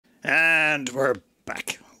And we're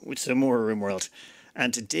back with some more Rimworld.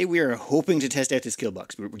 And today we are hoping to test out this kill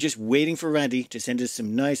box. We're just waiting for Randy to send us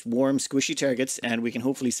some nice, warm, squishy targets, and we can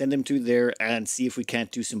hopefully send them to there and see if we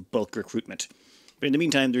can't do some bulk recruitment. But in the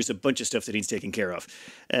meantime, there's a bunch of stuff that needs taken care of.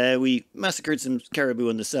 We massacred some caribou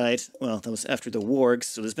on the side. Well, that was after the wargs,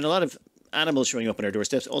 so there's been a lot of animals showing up on our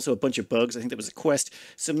doorsteps. Also a bunch of bugs. I think that was a quest.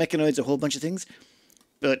 Some mechanoids, a whole bunch of things.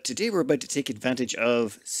 But today we're about to take advantage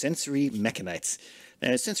of sensory mechanites.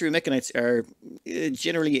 Sensory mechanites are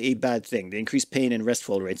generally a bad thing. They increase pain and rest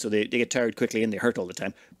fall rate, so they get tired quickly and they hurt all the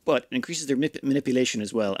time. But it increases their manipulation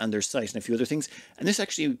as well, and their sight and a few other things. And this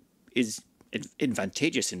actually is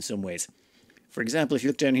advantageous in some ways. For example, if you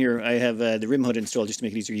look down here, I have the RimHUD installed just to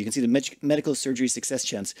make it easier. You can see the medical surgery success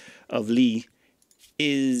chance of Lee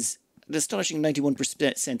is an astonishing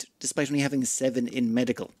 91%, despite only having 7 in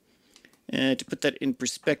medical. To put that in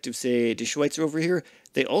perspective, say, the Schweitzer over here,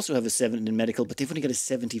 they also have a 7 in medical, but they've only got a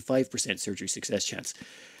 75% surgery success chance.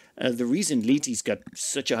 The reason Leety's got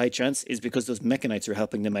such a high chance is because those mechanites are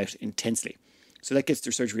helping them out intensely. So that gets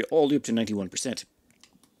their surgery all the way up to 91%.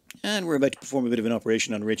 And we're about to perform a bit of an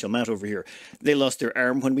operation on Rachel Matt over here. They lost their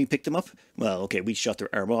arm when we picked them up. Well, okay, we shot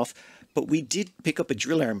their arm off. But we did pick up a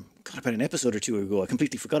drill arm, about an episode or two ago. I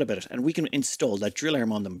completely forgot about it. And we can install that drill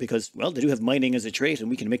arm on them because, well, they do have mining as a trait and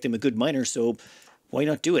we can make them a good miner, so why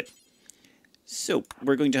not do it? So,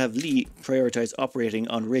 we're going to have Lee prioritize operating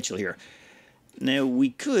on Rachel here. Now, we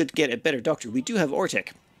could get a better doctor. We do have Ortec.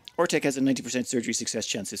 Ortec has a 90% surgery success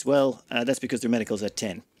chance as well. That's because their medical's at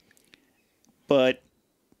 10. But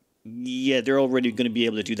yeah, they're already going to be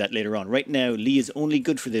able to do that later on. Right now, Lee is only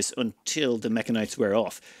good for this until the mechanites wear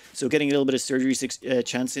off. So getting a little bit of surgery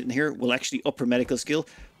chance in here will actually up her medical skill.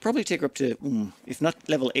 Probably take her up to, if not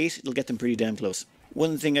level 8, it'll get them pretty damn close.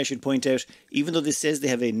 One thing I should point out, even though this says they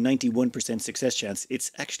have a 91% success chance,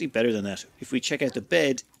 it's actually better than that. If we check out the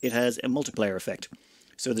bed, it has a multiplier effect.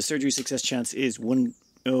 So the surgery success chance is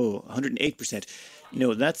 108%.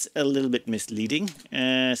 No, that's a little bit misleading.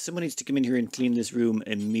 Someone needs to come in here and clean this room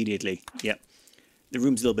immediately. Yeah, the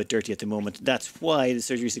room's a little bit dirty at the moment. That's why the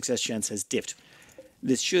surgery success chance has dipped.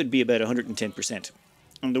 This should be about 110%.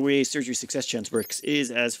 And the way surgery success chance works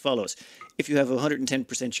is as follows. If you have a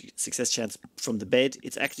 110% success chance from the bed,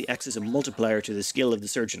 it actually acts as a multiplier to the skill of the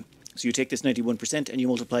surgeon. So you take this 91% and you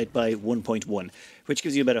multiply it by 1.1, which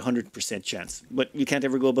gives you about 100% chance. But you can't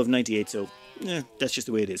ever go above 98, so that's just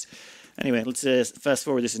the way it is. Anyway, let's fast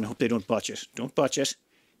forward this and hope they don't botch it. Don't botch it.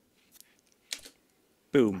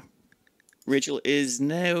 Boom. Rachel is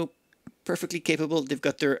now perfectly capable. They've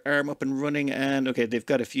got their arm up and running, and okay, they've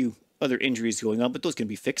got a few other injuries going on, but those can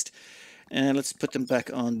be fixed. And let's put them back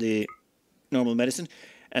on the normal medicine.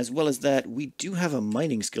 As well as that, we do have a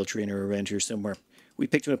mining skill trainer around here somewhere. We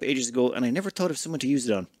picked him up ages ago, and I never thought of someone to use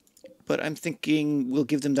it on. But I'm thinking we'll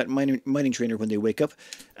give them that mining trainer when they wake up,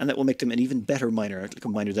 and that will make them an even better miner, like a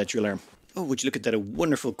miner with that drill arm. Oh, would you look at that, a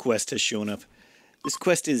wonderful quest has shown up. This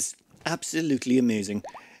quest is absolutely amazing.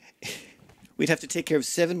 We'd have to take care of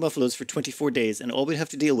 7 buffaloes for 24 days, and all we'd have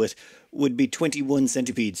to deal with would be 21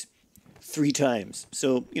 centipedes. 3 times.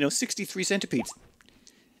 So, 63 centipedes.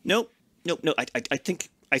 No, I think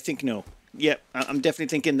no. Yeah, I'm definitely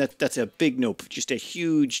thinking that's a big nope. Just a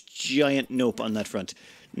huge, giant nope on that front.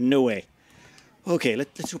 No way. Okay,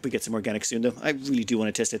 let's hope we get some organic soon, though. I really do want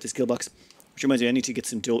to test out this kill box. Which reminds me, I need to get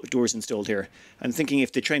some doors installed here. I'm thinking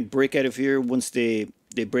if they try and break out of here, once they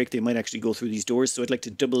break, they might actually go through these doors. So I'd like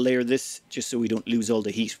to double layer this, just so we don't lose all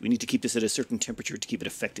the heat. We need to keep this at a certain temperature to keep it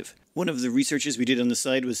effective. One of the researches we did on the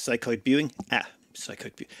side was psychoid brewing.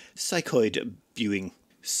 Psychoid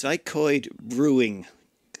brewing.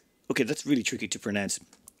 Okay, that's really tricky to pronounce.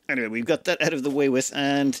 Anyway, we've got that out of the way with,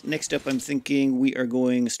 and next up I'm thinking we are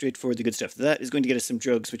going straight for the good stuff. That is going to get us some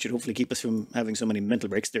drugs, which should hopefully keep us from having so many mental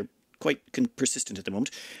breaks. They're quite persistent at the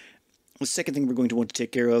moment. The second thing we're going to want to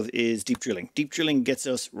take care of is deep drilling. Deep drilling gets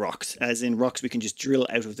us rocks, as in rocks we can just drill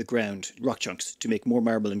out of the ground, rock chunks, to make more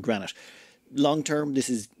marble and granite. Long term, this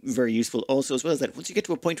is very useful also, as well as that once you get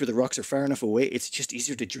to a point where the rocks are far enough away, it's just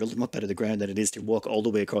easier to drill them up out of the ground than it is to walk all the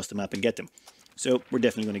way across the map and get them. So we're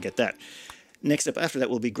definitely going to get that. Next up after that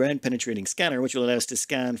will be ground penetrating scanner, which will allow us to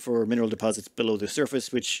scan for mineral deposits below the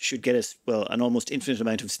surface, which should get us, well, an almost infinite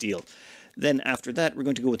amount of steel. Then after that, we're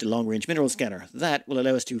going to go with the long-range mineral scanner. That will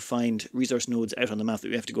allow us to find resource nodes out on the map that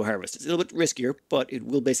we have to go harvest. It's a little bit riskier, but it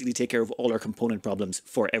will basically take care of all our component problems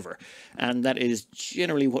forever. And that is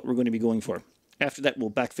generally what we're going to be going for. After that,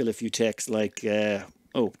 we'll backfill a few techs like,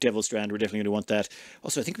 Devil Strand. We're definitely going to want that.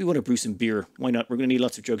 Also, I think we want to brew some beer. Why not? We're going to need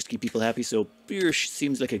lots of drugs to keep people happy, so beer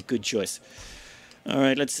seems like a good choice. All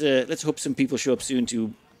right, let's hope some people show up soon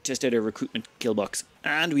to test out our recruitment kill box.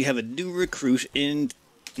 And we have a new recruit in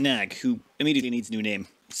Nag, who immediately needs a new name.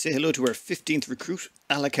 Say hello to our 15th recruit,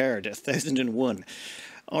 Alucard, 1001.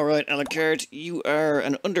 Alright, Alucard, you are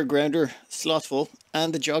an undergrounder, slothful,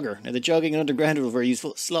 and a jogger. Now, the jogging and undergrounder are very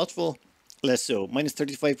useful. Slothful, less so. Minus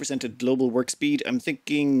 35% of global work speed. I'm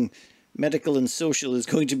thinking medical and social is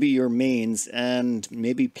going to be your mains, and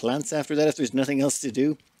maybe plants after that if there's nothing else to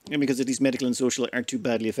do. And because at least medical and social aren't too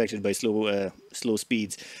badly affected by slow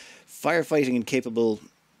speeds. Firefighting and capable,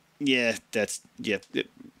 yeah,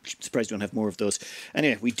 surprised we don't have more of those.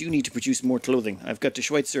 Anyway, we do need to produce more clothing. I've got the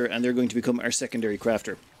Schweitzer, and they're going to become our secondary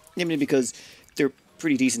crafter. Namely because they're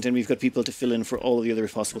pretty decent, and we've got people to fill in for all of the other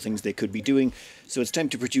possible things they could be doing. So it's time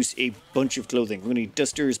to produce a bunch of clothing. We're going to need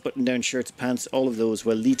dusters, button-down shirts, pants, all of those,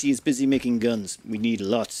 while Liti is busy making guns. We need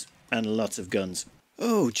lots and lots of guns.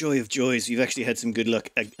 Oh, joy of joys, we've actually had some good luck.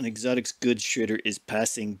 An exotics goods trader is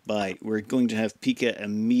passing by. We're going to have Pika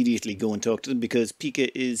immediately go and talk to them because Pika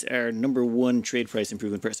is our #1 trade price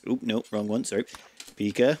improvement person. Oh, no, wrong one, sorry.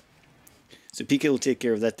 Pika. So Pika will take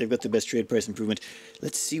care of that. They've got the best trade price improvement.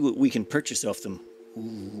 Let's see what we can purchase off them.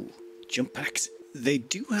 Ooh, jump packs. They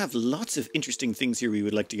do have lots of interesting things here we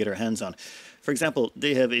would like to get our hands on. For example,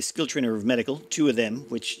 they have a skill trainer of medical, 2 of them,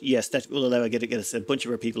 which, yes, that will allow get us a bunch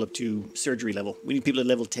of our people up to surgery level. We need people at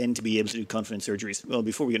level 10 to be able to do confident surgeries. Well,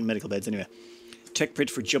 before we get in medical beds anyway. Tech print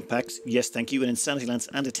for jump packs, yes, thank you, an insanity lance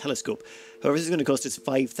and a telescope. However, this is going to cost us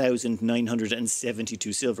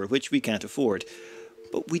 5,972 silver, which we can't afford.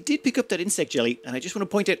 But we did pick up that insect jelly, and I just want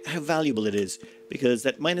to point out how valuable it is, because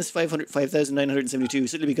that minus 5,972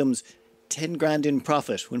 suddenly becomes 10 grand in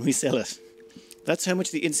profit when we sell it. That's how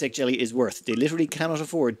much the insect jelly is worth. They literally cannot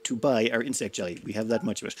afford to buy our insect jelly. We have that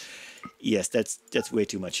much of it. Yes, that's way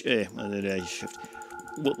too much.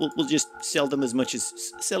 We'll just sell them as much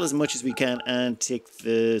as we can and take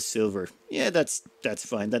the silver. Yeah, that's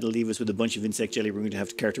fine. That'll leave us with a bunch of insect jelly we're going to have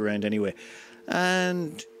to cart around anyway.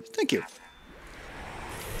 And thank you.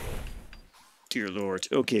 Dear Lord.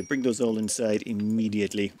 Okay, bring those all inside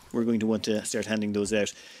immediately. We're going to want to start handing those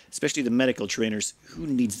out. Especially the medical trainers. Who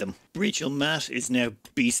needs them? Rachel Matt is now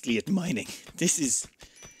beastly at mining. This is...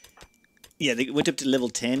 Yeah, they went up to level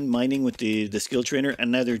 10 mining with the skill trainer, and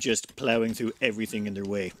now they're just ploughing through everything in their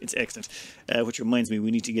way. It's excellent. Which reminds me, we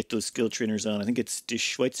need to get those skill trainers on. I think it's the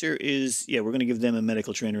Schweitzer is... Yeah, we're going to give them a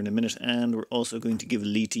medical trainer in a minute, and we're also going to give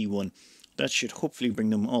Liti one. That should hopefully bring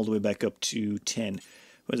them all the way back up to 10.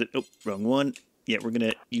 Was it? Oh, wrong one. Yeah, we're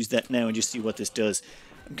going to use that now and just see what this does.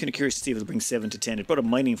 I'm kind of curious to see if it'll bring 7 to 10. It brought a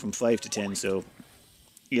mining from 5 to 10, so...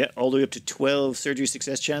 Yeah, all the way up to 12 surgery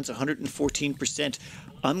success chance, 114%.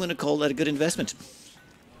 I'm going to call that a good investment.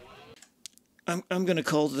 I'm going to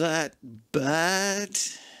call that bad.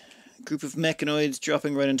 Group of mechanoids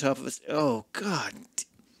dropping right on top of us. Oh, God.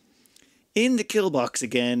 In the kill box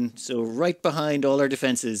again, so right behind all our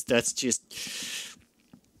defenses. That's just...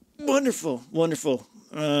 Wonderful, wonderful.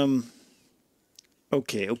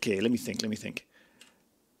 Okay, let me think.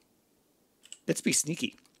 Let's be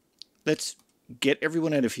sneaky. Let's get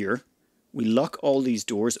everyone out of here. We lock all these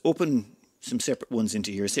doors, open some separate ones into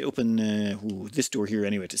here. Say open this door here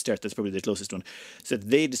anyway to start. That's probably the closest one. So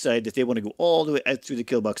they decide that they want to go all the way out through the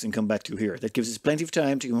kill box and come back through here. That gives us plenty of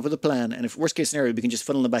time to come up with a plan. And if worst case scenario, we can just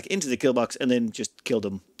funnel them back into the kill box and then just kill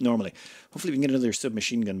them normally. Hopefully we can get another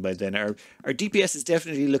submachine gun by then. Our DPS is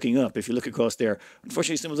definitely looking up if you look across there.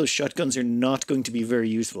 Unfortunately, some of those shotguns are not going to be very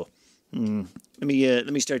useful. Let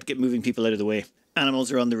me start moving people out of the way.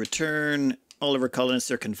 Animals are on the return. All of our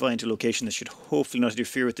colonists are confined to a location that should hopefully not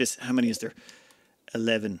interfere with this. How many is there?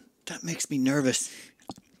 11. That makes me nervous.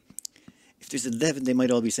 If there's 11, they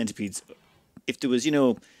might all be centipedes. If there was,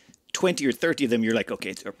 20 or 30 of them, you're like,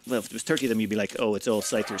 okay. Well, if there was 30 of them, you'd be like, oh, it's all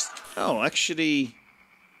scythers. Oh, actually,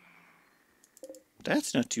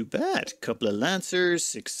 that's not too bad. Couple of lancers,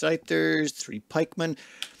 6 scythers, 3 pikemen.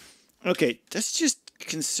 Okay, that's just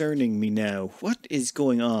concerning me now. What is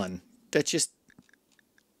going on? That just...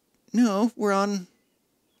 No, we're on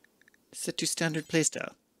set to standard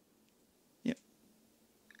playstyle. Yep.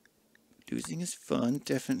 Losing is fun,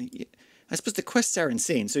 definitely. Yeah. I suppose the quests are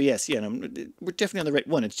insane, so yes, yeah, no, we're definitely on the right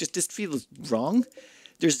one. It's just, this feels wrong.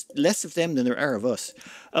 There's less of them than there are of us.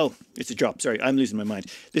 Oh, it's a drop. Sorry, I'm losing my mind.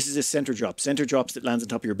 This is a center drop. Center drops that lands on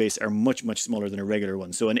top of your base are much, much smaller than a regular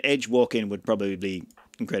one. So an edge walk-in would probably be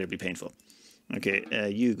incredibly painful. Okay,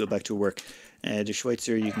 you go back to work. The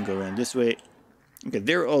Schweitzer, you can go around this way. Okay,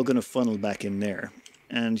 they're all going to funnel back in there.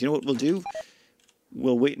 And you know what we'll do?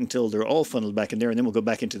 we'll wait until they're all funneled back in there, and then we'll go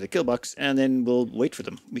back into the kill box, and then we'll wait for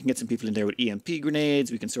them. We can get some people in there with EMP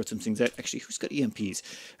grenades. We can sort some things out. Actually, who's got EMPs?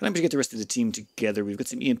 And I'm going to get the rest of the team together. We've got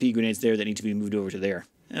some EMP grenades there that need to be moved over to there.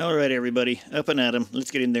 All right, everybody, up and at 'em. Let's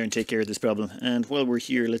get in there and take care of this problem. And while we're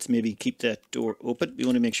here, let's maybe keep that door open. We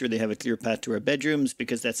want to make sure they have a clear path to our bedrooms,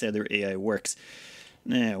 because that's how their AI works.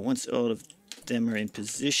 Now, once all of them are in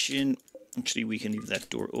position, actually, we can leave that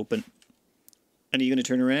door open. And are you going to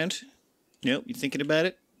turn around? No, you thinking about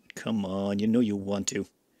it? Come on, you know you want to.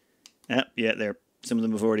 Ah, yeah, there. Some of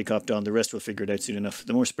them have already copped on. The rest will figure it out soon enough.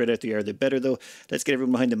 The more spread out they are, the better, though. Let's get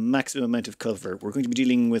everyone behind the maximum amount of cover. We're going to be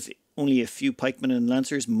dealing with only a few pikemen and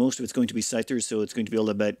lancers. Most of it's going to be scythers, so it's going to be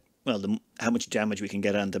all about, well, how much damage we can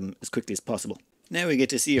get on them as quickly as possible. Now we get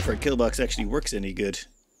to see if our kill box actually works any good.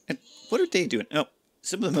 And what are they doing? Oh,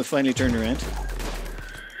 some of them have finally turned around.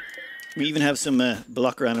 We even have some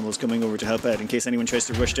blocker animals coming over to help out in case anyone tries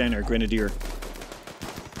to rush down our grenadier.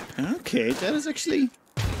 Okay, that is actually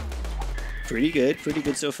pretty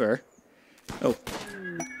good so far. Oh.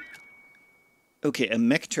 Okay, a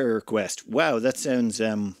mech terror quest. Wow, that sounds,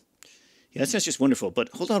 yeah, that sounds just wonderful. But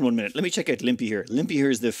hold on 1 minute. Let me check out Limpy here. Limpy here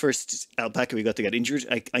is the first alpaca we got that got injured.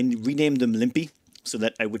 I renamed them Limpy so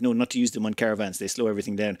that I would know not to use them on caravans. They slow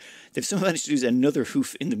everything down. They've somehow managed to lose another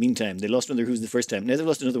hoof in the meantime. They lost one of their hoofs the first time. Now they've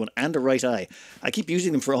lost another one and a right eye. I keep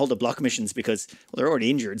using them for all the block missions because, well, they're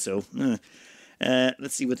already injured, so...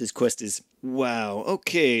 let's see what this quest is. Wow,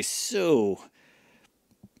 okay, so...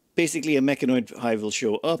 Basically, a mechanoid hive will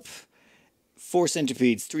show up. 4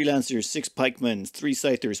 centipedes, 3 lancers, 6 pikemen, 3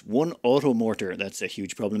 scythers, 1 auto mortar. That's a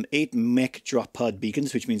huge problem. 8 mech drop pod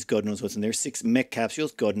beacons, which means God knows what's in there. 6 mech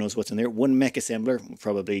capsules, God knows what's in there. 1 mech assembler,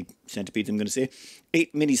 probably centipedes I'm going to say.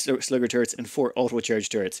 8 mini slugger turrets and 4 auto charge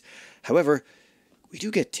turrets. However, we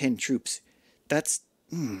do get 10 troops. That's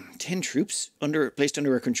 10 troops placed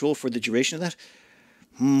under our control for the duration of that.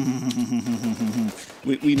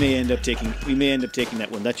 We may end up taking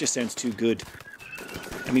that one. That just sounds too good.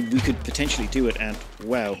 I mean, we could potentially do it, and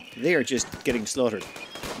wow, they are just getting slaughtered.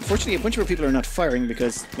 Unfortunately, a bunch of our people are not firing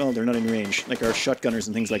because, well, they're not in range, like our shotgunners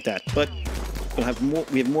and things like that. But we have more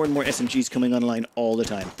and more SMGs coming online all the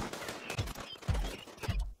time.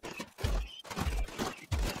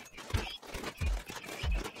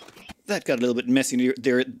 That got a little bit messy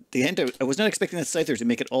there at the end. I was not expecting that scyther to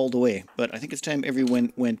make it all the way, but I think it's time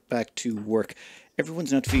everyone went back to work.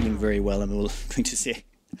 Everyone's not feeling very well, I'm going to say.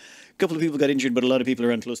 A couple of people got injured, but a lot of people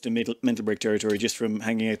are on close to mental break territory just from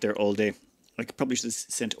hanging out there all day. I probably should have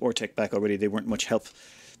sent Ortec back already. They weren't much help.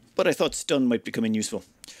 But I thought stun might become useful.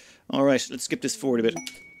 Alright, let's skip this forward a bit.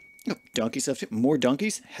 Oh, donkey stuff. More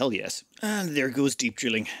donkeys? Hell yes. And there goes deep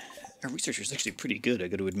drilling. Our researcher's actually pretty good, I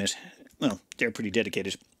got to admit. Well, they're pretty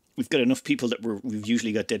dedicated. We've got enough people that we've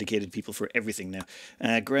usually got dedicated people for everything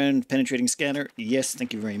now. Ground penetrating scanner. Yes,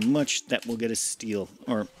 thank you very much. That will get us steel.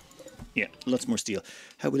 Or... yeah, lots more steel.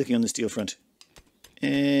 How are we looking on the steel front?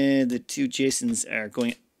 The 2 Jasons are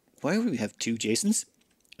going... why do we have 2 Jasons?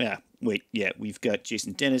 Ah, wait, yeah, we've got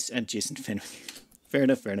Jason Dennis and Jason Fenwick. Fair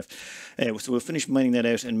enough, fair enough. So we'll finish mining that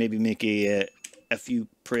out and maybe make a few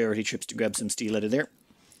priority trips to grab some steel out of there.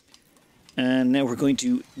 And now we're going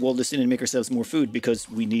to wall this in and make ourselves more food because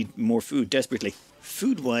we need more food desperately.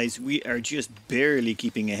 Food-wise, we are just barely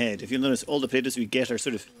keeping ahead. If you'll notice, all the potatoes we get are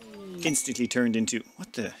sort of instantly turned into...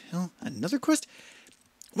 what the hell? Another quest?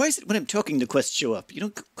 Why is it when I'm talking the quests show up? You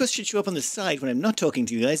know, quests should show up on the side when I'm not talking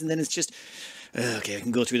to you guys, and then it's just... okay, I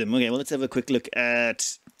can go through them. Okay, well, let's have a quick look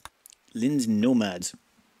at Lynn's Nomads.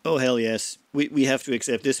 Oh, hell yes. We have to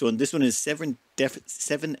accept this one. This one is 7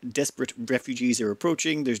 desperate refugees are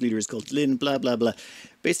approaching. Their leader is called Lynn, blah, blah, blah.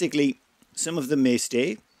 Basically, some of them may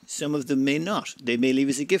stay, some of them may not. They may leave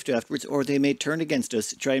us a gift afterwards, or they may turn against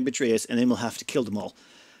us, try and betray us, and then we'll have to kill them all.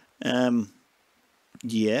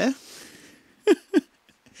 Yeah.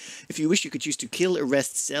 If you wish, you could choose to kill,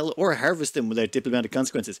 arrest, sell, or harvest them without diplomatic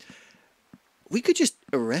consequences. We could just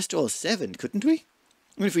arrest all 7, couldn't we?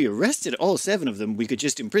 I mean, if we arrested all 7 of them, we could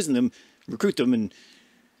just imprison them, recruit them, and...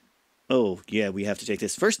 oh, yeah, we have to take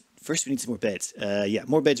this. First we need some more beds. Yeah,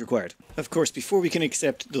 more beds required. Of course, before we can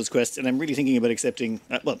accept those quests, and I'm really thinking about accepting...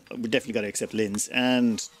 well, we definitely got to accept Lynn's,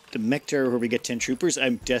 and the Mech Terror where we get 10 troopers,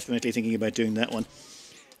 I'm definitely thinking about doing that one.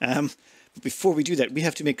 But before we do that, we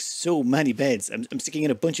have to make so many beds. I'm sticking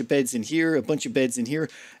in a bunch of beds in here, a bunch of beds in here,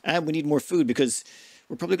 and we need more food because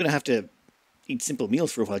we're probably going to have to eat simple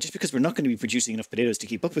meals for a while just because we're not going to be producing enough potatoes to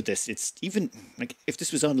keep up with this. It's even, like, if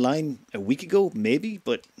this was online a week ago, maybe,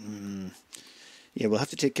 but yeah, we'll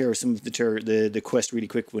have to take care of some of the quest really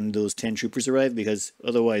quick when those 10 troopers arrive we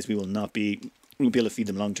won't be able to feed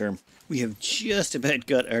them long term. We have just about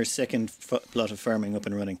got our second plot of farming up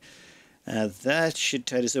and running. That should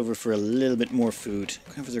tide us over for a little bit more food.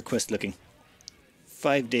 How's their quest looking?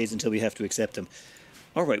 5 days until we have to accept them.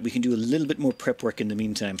 Alright, we can do a little bit more prep work in the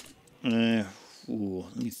meantime. Let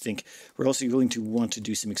me think. We're also going to want to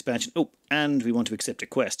do some expansion. Oh, and we want to accept a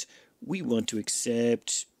quest. We want to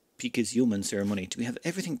accept Pika's Yeoman Ceremony. Do we have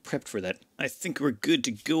everything prepped for that? I think we're good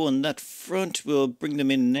to go on that front. We'll bring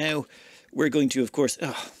them in now. We're going to, of course,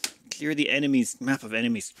 clear the enemies, map of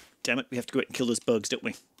enemies. Damn it, we have to go out and kill those bugs, don't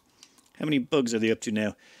we? How many bugs are they up to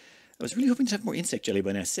now? I was really hoping to have more insect jelly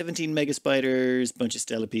by now. 17 mega spiders, bunch of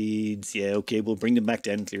stelipedes. Yeah, okay, we'll bring them back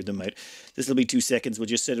down and clear them out. This will be 2 seconds. We'll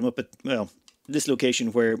just set them up at, well, this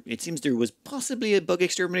location where it seems there was possibly a bug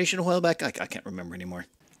extermination a while back. I can't remember anymore.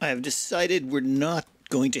 I have decided we're not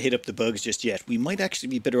going to hit up the bugs just yet. We might actually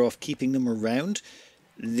be better off keeping them around.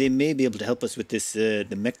 They may be able to help us with this, the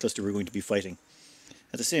mech cluster we're going to be fighting.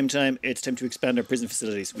 At the same time, it's time to expand our prison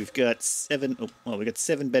facilities. We've got 7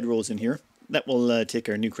 bedrolls in here. That will take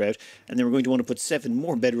our new crowd. And then we're going to want to put 7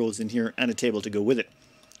 more bedrolls in here and a table to go with it.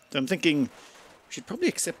 So I'm thinking we should probably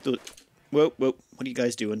accept those. Whoa, what are you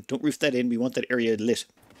guys doing? Don't roof that in. We want that area lit.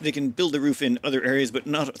 They can build the roof in other areas, but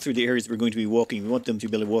not through the areas we're going to be walking. We want them to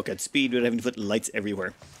be able to walk at speed without having to put lights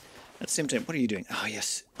everywhere. At the same time, what are you doing? Ah,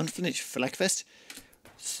 yes. Unfinished flak vest.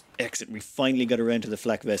 Excellent. We finally got around to the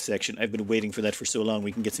flak vest section. I've been waiting for that for so long.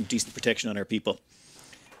 We can get some decent protection on our people.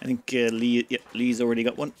 I think Lee's already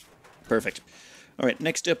got one. Perfect. All right,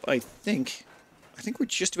 next up, I think we're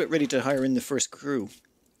just about ready to hire in the first crew.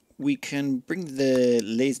 We can bring the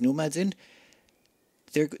Lays Nomads in.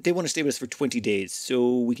 They want to stay with us for 20 days,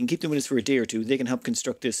 so we can keep them with us for a day or two. They can help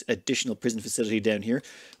construct this additional prison facility down here.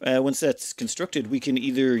 Once that's constructed, we can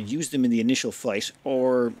either use them in the initial fight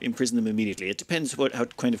or imprison them immediately. It depends how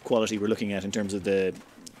kind of quality we're looking at in terms of the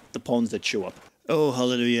pawns that show up. Oh,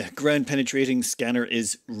 hallelujah. Ground penetrating scanner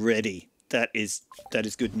is ready. That is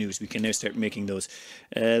good news. We can now start making those.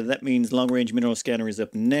 That means long range mineral scanner is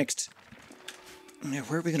up next. Now,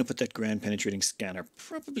 where are we going to put that ground penetrating scanner?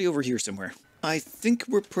 Probably over here somewhere. I think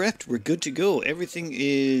we're prepped. We're good to go. Everything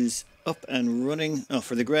is up and running. Oh,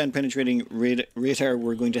 for the ground penetrating radar,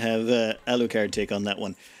 we're going to have Alucard take on that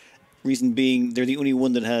one. Reason being, they're the only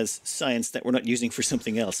one that has science that we're not using for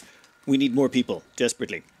something else. We need more people,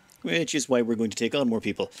 desperately. Which is why we're going to take on more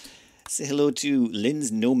people. Say hello to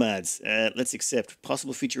Lynn's Nomads. Let's accept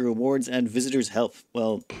possible feature rewards and visitors help.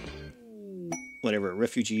 Well, whatever.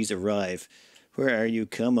 Refugees arrive. Where are you?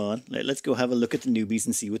 Come on. Let's go have a look at the newbies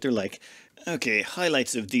and see what they're like. Okay,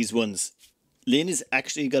 highlights of these ones. Lynn has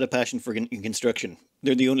actually got a passion for construction.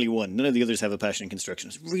 They're the only one. None of the others have a passion in construction.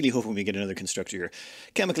 I was really hoping we get another constructor here.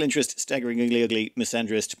 Chemical interest, staggeringly ugly,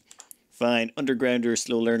 misandrist. Fine. Undergrounder,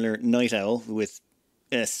 slow learner, night owl with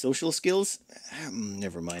social skills.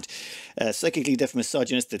 Never mind. Psychically deaf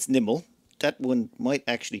misogynist that's nimble. That one might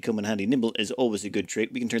actually come in handy. Nimble is always a good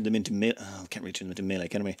trait. We can turn them into melee. Oh, we can't really turn them into melee,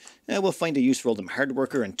 can we? We'll find a use for all them. Hard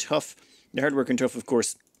worker and tough. The hard worker and tough, of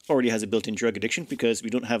course, already has a built-in drug addiction because we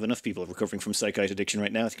don't have enough people recovering from psychite addiction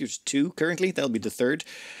right now. I think there's 2 currently. That'll be the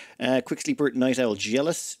 3rd. Quick sleeper, night owl,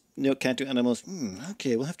 jealous. No, can't do animals.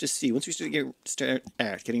 Okay, we'll have to see. Once we start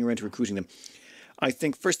getting around to recruiting them. I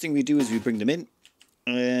think first thing we do is we bring them in.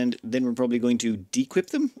 And then we're probably going to dequip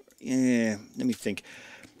them. Yeah, let me think.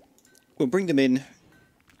 We'll bring them in,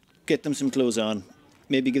 get them some clothes on,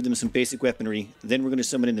 maybe give them some basic weaponry, then we're going to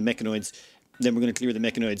summon in the mechanoids, then we're going to clear the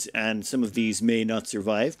mechanoids, and some of these may not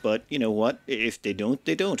survive, but you know what, if they don't,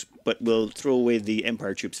 they don't. But we'll throw away the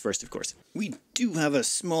Empire troops first, of course. We do have a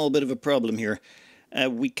small bit of a problem here.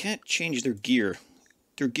 We can't change their gear.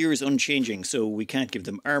 Their gear is unchanging, so we can't give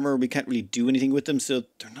them armor, we can't really do anything with them, so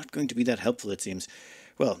they're not going to be that helpful, it seems.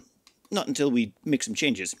 Well, not until we make some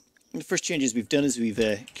changes. The first changes we've done is we've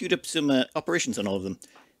queued up some operations on all of them,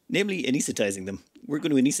 namely anesthetizing them. We're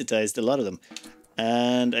going to anesthetize a lot of them.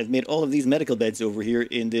 And I've made all of these medical beds over here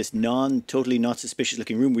in this totally not suspicious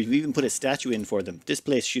looking room. We've even put a statue in for them. This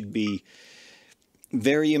place should be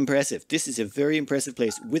very impressive. This is a very impressive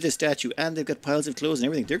place with a statue, and they've got piles of clothes and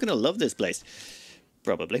everything. They're going to love this place.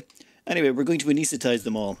 Probably. Anyway, we're going to anesthetize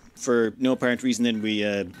them all for no apparent reason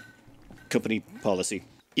in company policy.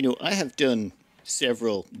 You know, I have done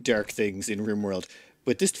several dark things in Rimworld,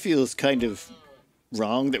 but this feels kind of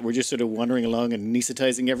wrong that we're just sort of wandering along and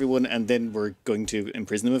anesthetizing everyone, and then we're going to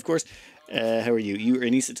imprison them, of course. How are you? You are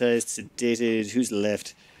anesthetized, sedated. Who's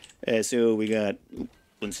left? So we got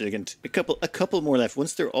 1 second, a couple more left.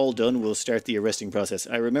 Once they're all done, we'll start the arresting process.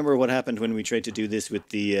 I remember what happened when we tried to do this with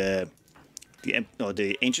the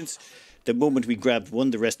ancients. The moment we grabbed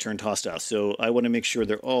one, the rest turned hostile. So I want to make sure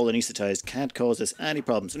they're all anesthetized, can't cause us any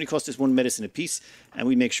problems. Only cost us 1 medicine apiece, and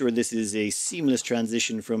we make sure this is a seamless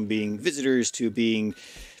transition from being visitors to being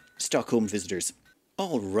Stockholm visitors.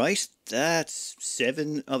 Alright, that's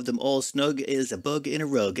 7 of them all snug is a bug in a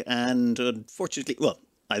rug, and unfortunately, well,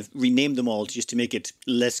 I've renamed them all just to make it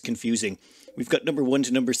less confusing. We've got number 1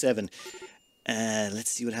 to number 7.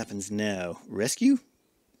 Let's see what happens now. Rescue?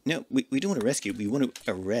 No, we don't want to rescue, we want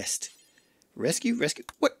to arrest. Rescue? Rescue?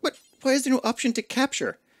 What? Why is there no option to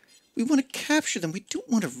capture? We want to capture them, we don't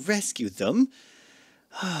want to rescue them.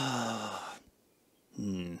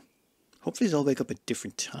 Hopefully they'll wake up at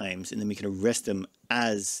different times and then we can arrest them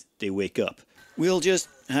as they wake up. We'll just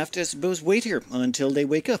have to, I suppose, wait here until they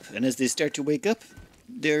wake up. And as they start to wake up,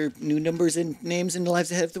 their new numbers and names and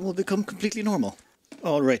lives ahead of them will become completely normal.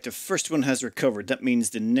 Alright, the first one has recovered. That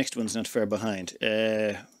means the next one's not far behind.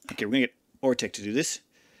 Okay, we're going to get Ortec to do this.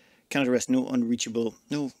 Cannot arrest reachable,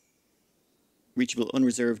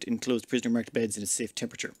 unreserved, enclosed prisoner marked beds in a safe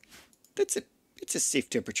temperature. That's it. It's a safe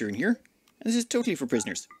temperature in here. And this is totally for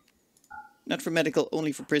prisoners. Not for medical,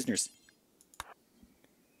 only for prisoners.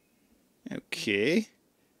 Okay.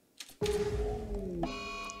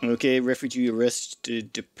 Okay, refugee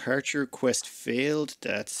arrested, departure quest failed.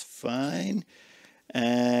 That's fine.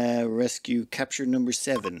 Rescue capture number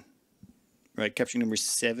 7. Right, capture number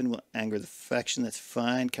 7 will anger the faction. That's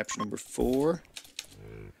fine. Capture number 4.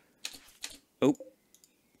 Oh.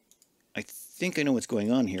 I think I know what's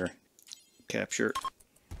going on here. Capture.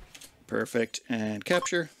 Perfect. And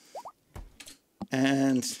capture.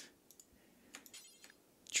 And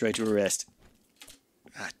try to arrest.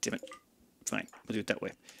 Ah, damn it. Fine, we'll do it that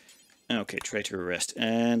way. Okay, try to arrest.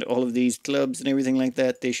 And all of these clubs and everything like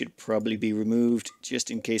that, they should probably be removed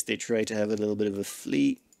just in case they try to have a little bit of a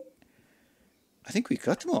flee. I think we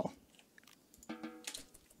got them all.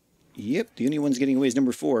 Yep, the only one's getting away is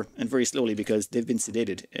number 4, and very slowly because they've been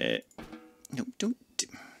sedated. No, don't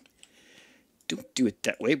do it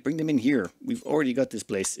that way. Bring them in here. We've already got this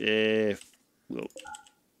place. Whoa.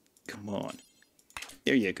 Come on.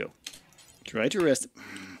 There you go. Try to arrest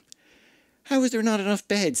them. How is there not enough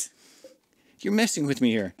beds? You're messing with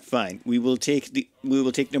me here. Fine. We will take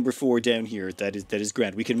number 4 down here. That is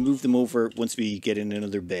grand. We can move them over once we get in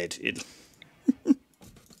another bed.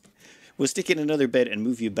 We'll stick in another bed and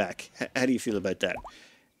move you back. How do you feel about that?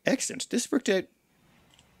 Excellent. This worked out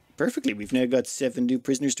perfectly. We've now got 7 new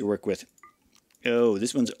prisoners to work with. Oh,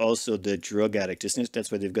 this one's also the drug addict, isn't it?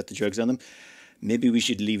 That's why they've got the drugs on them. Maybe we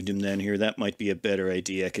should leave them down here. That might be a better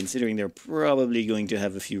idea, considering they're probably going to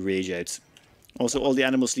have a few rage outs. Also, all the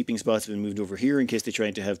animal sleeping spots have been moved over here in case they try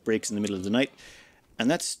to have breaks in the middle of the night. And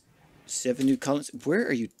that's 7 new colonies. Where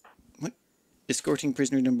are you? What? Escorting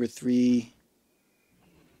prisoner number 3.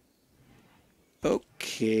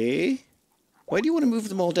 Okay. Why do you want to move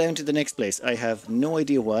them all down to the next place? I have no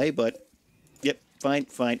idea why, but yep, fine,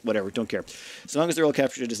 whatever, don't care. As long as they're all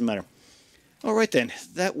captured, it doesn't matter. Alright then,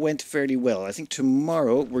 that went fairly well. I think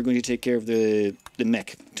tomorrow we're going to take care of the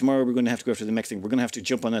mech. Tomorrow we're going to have to go after the mech thing. We're going to have to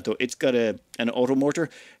jump on that though. It's got an auto mortar,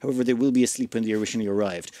 however they will be asleep when they originally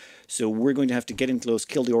arrived. So we're going to have to get in close,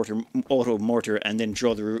 kill the auto mortar, and then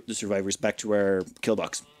draw the survivors back to our kill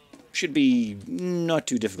box. Should be not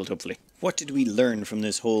too difficult, hopefully. What did we learn from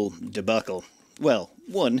this whole debacle? Well,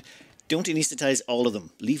 1, don't anesthetize all of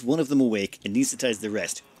them. Leave one of them awake, anesthetize the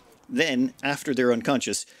rest. Then, after they're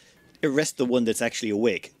unconscious, arrest the one that's actually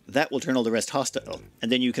awake. That will turn all the rest hostile, and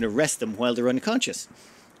then you can arrest them while they're unconscious.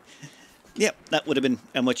 Yep, that would have been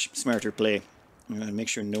a much smarter play. I'm going to make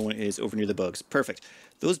sure no one is over near the bugs. Perfect.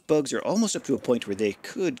 Those bugs are almost up to a point where they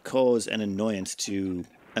could cause an annoyance to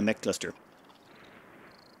a mech cluster.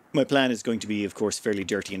 My plan is going to be, of course, fairly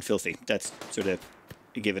dirty and filthy. That's sort of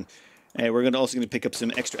a given. We're also going to pick up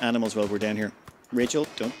some extra animals while we're down here. Rachel,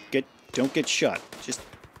 don't get shot. Just,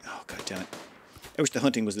 oh god damn it. I wish the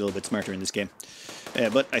hunting was a little bit smarter in this game.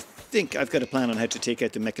 But I think I've got a plan on how to take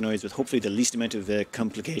out the mechanoids with hopefully the least amount of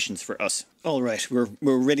complications for us. Alright, we're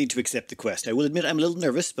ready to accept the quest. I will admit I'm a little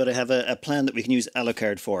nervous, but I have a plan that we can use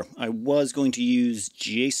Alucard for. I was going to use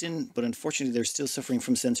Jason, but unfortunately they're still suffering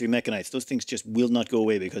from sensory mechanites. Those things just will not go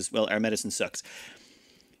away because, well, our medicine sucks.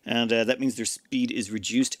 And that means their speed is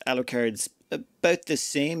reduced. Alucard's about the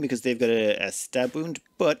same because they've got a stab wound,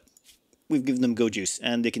 but we've given them go juice,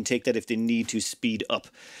 and they can take that if they need to speed up.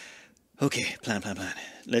 Okay, plan.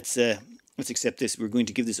 Let's accept this. We're going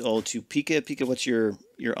to give this all to Pika. Pika, what's your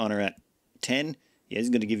honor at? 10? Yeah, he's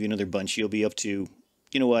going to give you another bunch. You'll be up to,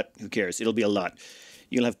 you know what, who cares? It'll be a lot.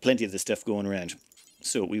 You'll have plenty of this stuff going around.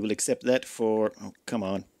 So we will accept that for, oh, come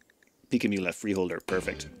on. Pika Mule, freeholder,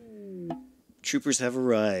 perfect. Troopers have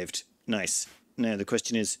arrived. Nice. Now the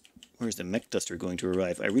question is, where's the mech cluster going to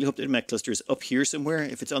arrive? I really hope the mech cluster is up here somewhere.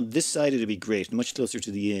 If it's on this side, it'd be great. Much closer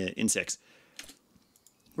to the insects.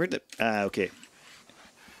 Where'd the... Ah, okay.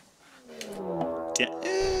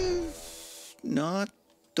 Not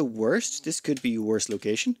the worst. This could be a worse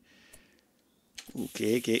location.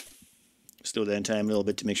 Okay. Slow down time a little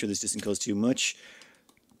bit to make sure this doesn't cause too much.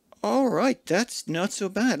 Alright, that's not so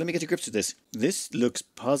bad. Let me get to grips with this. This looks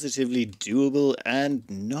positively doable and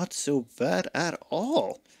not so bad at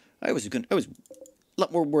all. I was a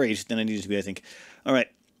lot more worried than I needed to be, I think. Alright,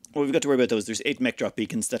 what we've got to worry about though is there's 8 mech drop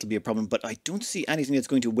beacons. That'll be a problem, but I don't see anything that's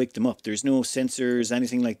going to wake them up. There's no sensors,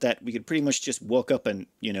 anything like that. We could pretty much just walk up and,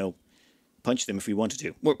 you know, punch them if we wanted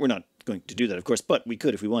to. We're not going to do that, of course, but we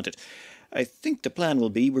could if we wanted. I think the plan will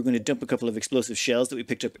be we're going to dump a couple of explosive shells that we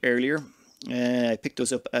picked up earlier. I picked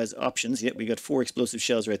those up as options. Yep, we got 4 explosive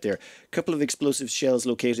shells right there. A couple of explosive shells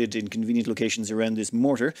located in convenient locations around this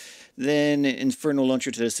mortar. Then Inferno Launcher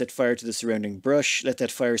to set fire to the surrounding brush. Let that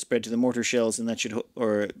fire spread to the mortar shells, and that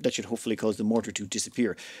should hopefully cause the mortar to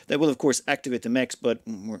disappear. That will, of course, activate the mechs, but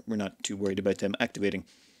we're not too worried about them activating.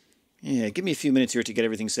 Yeah, give me a few minutes here to get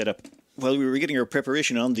everything set up. While we were getting our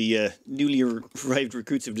preparation on, the newly arrived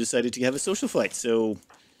recruits have decided to have a social fight, so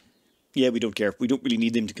yeah, we don't care. We don't really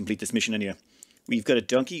need them to complete this mission anyway. We've got a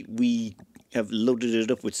donkey. We have loaded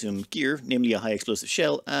it up with some gear, namely a high explosive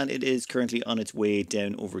shell, and it is currently on its way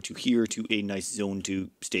down over to here to a nice zone to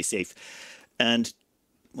stay safe. And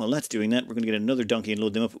while that's doing that, we're going to get another donkey and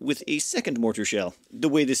load them up with a second mortar shell. The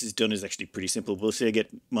way this is done is actually pretty simple. We'll say I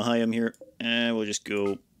get Mahayam here, and we'll just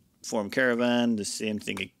go form caravan, the same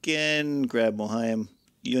thing again, grab Mohayam,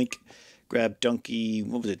 yoink, grab donkey,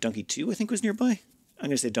 what was it, donkey 2 I think was nearby? I'm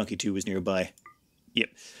going to say donkey 2 was nearby. Yep,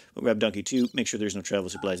 we'll grab donkey 2, make sure there's no travel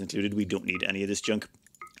supplies included. We don't need any of this junk.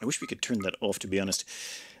 I wish we could turn that off, to be honest.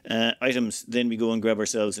 Items, then we go and grab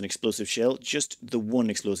ourselves an explosive shell. Just the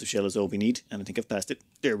one explosive shell is all we need, and I think I've passed it.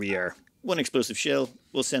 There we are. One explosive shell,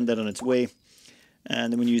 we'll send that on its way.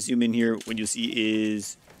 And then when you zoom in here, what you'll see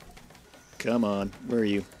is... Come on, where are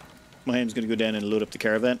you? Mahayam's going to go down and load up the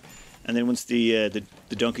caravan. And then once the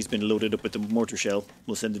donkey's been loaded up with the mortar shell,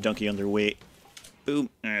 we'll send the donkey on their way. Boom.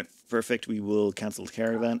 Perfect. We will cancel the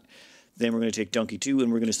caravan. Then we're going to take donkey 2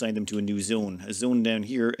 and we're going to assign them to a new zone. A zone down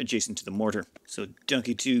here adjacent to the mortar. So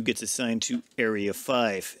donkey 2 gets assigned to area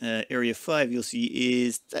 5. Area 5 you'll see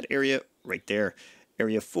is that area right there.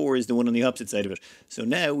 Area 4 is the one on the opposite side of it. So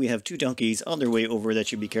now we have 2 donkeys on their way over that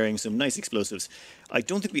should be carrying some nice explosives. I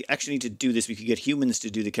don't think we actually need to do this. We could get humans to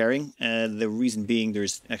do the carrying. The reason being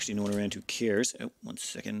there's actually no one around who cares. Oh, 1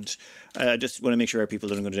 second. I just want to make sure our people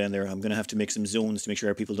don't go down there. I'm going to have to make some zones to make sure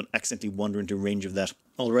our people don't accidentally wander into range of that.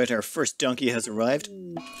 Alright, our first donkey has arrived.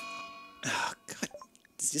 Oh, God.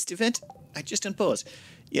 Is this the event? I just unpaused.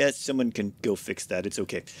 Yes, someone can go fix that. It's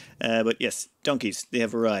okay. But yes, donkeys, they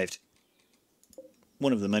have arrived.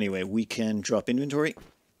 One of them anyway. We can drop inventory.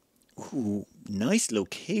 Ooh, nice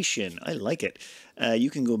location. I like it. You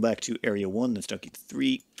can go back to area 1. That's donkey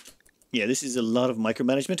 3. Yeah, this is a lot of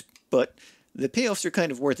micromanagement, but the payoffs are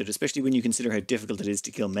kind of worth it, especially when you consider how difficult it is to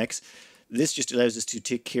kill mechs. This just allows us to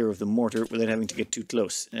take care of the mortar without having to get too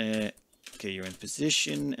close. Okay, you're in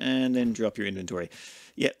position, and then drop your inventory.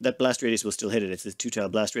 Yeah, that blast radius will still hit it. It's a 2-tile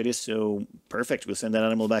blast radius, so perfect. We'll send that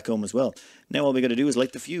animal back home as well. Now all we got to do is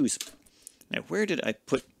light the fuse. Now, where did I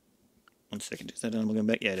put... 1 second, is that animal going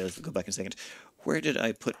back? Yeah, it is. We'll go back in a second. Where did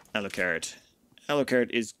I put Alucard? Alucard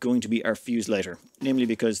is going to be our fuse lighter, namely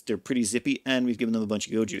because they're pretty zippy and we've given them a bunch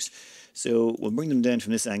of go juice. So we'll bring them down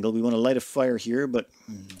from this angle. We want to light a fire here, but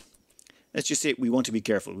let's just say we want to be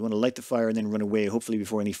careful. We want to light the fire and then run away, hopefully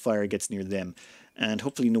before any fire gets near them. And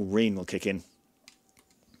hopefully no rain will kick in.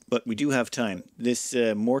 But we do have time. This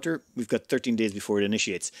mortar, we've got 13 days before it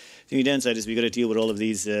initiates. The only downside is we've got to deal with all of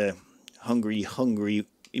these... hungry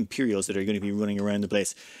Imperials that are going to be running around the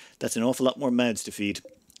place. That's an awful lot more mouths to feed.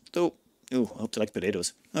 Though, oh, I hope they like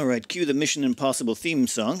potatoes. Alright, cue the Mission Impossible theme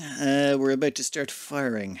song. We're about to start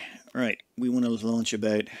firing. Alright, we want to launch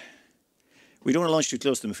about... We don't want to launch too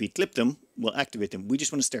close to them. If we clip them, we'll activate them. We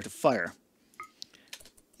just want to start a fire.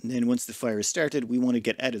 And then once the fire is started, we want to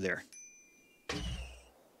get out of there.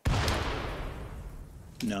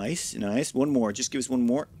 Nice, nice. One more. Just give us one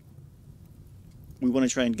more. We want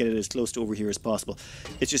to try and get it as close to over here as possible.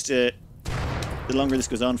 It's just the longer this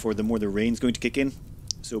goes on for, the more the rain's going to kick in.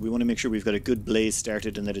 So we want to make sure we've got a good blaze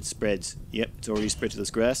started and that it spreads. Yep, it's already spread to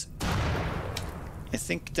this grass. I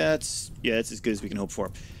think that's... Yeah, that's as good as we can hope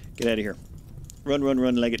for. Get out of here. Run, run,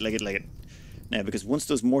 run, leg it, leg it, leg it. Now, because once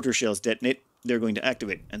those mortar shells detonate, they're going to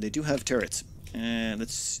activate. And they do have turrets.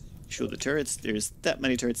 Let's show the turrets. There's that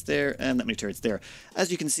many turrets there and that many turrets there. As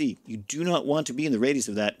you can see, you do not want to be in the radius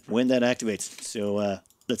of that when that activates. So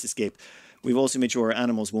let's escape. We've also made sure our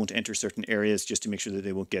animals won't enter certain areas just to make sure that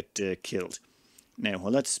they won't get killed. Now,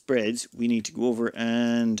 while that spreads, we need to go over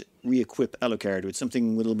and re-equip Alucard with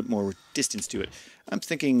something with a little bit more distance to it. I'm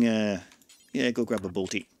thinking, yeah, go grab a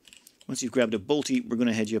bolty. Once you've grabbed a bolty, we're going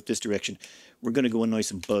to head you up this direction. We're going to go annoy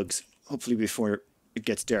some bugs, hopefully before it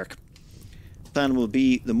gets dark. Plan will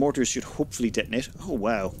be the mortars should hopefully detonate. Oh,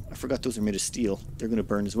 wow. I forgot those are made of steel. They're going to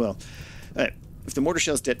burn as well. If the mortar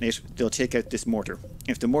shells detonate, they'll take out this mortar.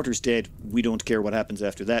 If the mortar's dead, we don't care what happens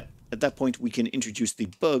after that. At that point, we can introduce the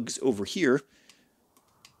bugs over here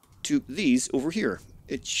to these over here.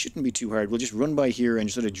 It shouldn't be too hard. We'll just run by here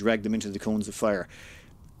and sort of drag them into the cones of fire.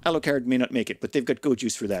 Alucard may not make it, but they've got goat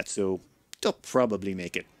juice for that, so they'll probably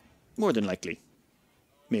make it. More than likely.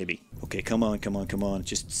 Maybe. Okay, come on, come on, come on.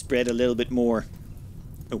 Just spread a little bit more.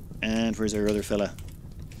 Oh, and where's our other fella?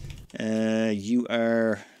 You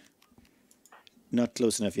are not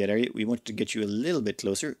close enough yet, are you? We want to get you a little bit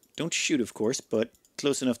closer. Don't shoot, of course, but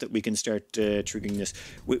close enough that we can start triggering this.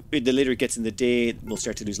 The later it gets in the day, we'll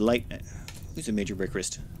start to lose light. Who's a major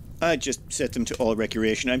breakerist? I just set them to all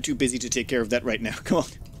recreation. I'm too busy to take care of that right now. Come on.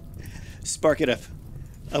 Spark it up.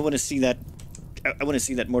 I want to see that. I want to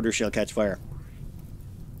see that mortar shell catch fire.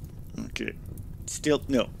 Okay. Still,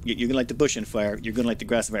 no. You're going to light the bush on fire. You're going to light the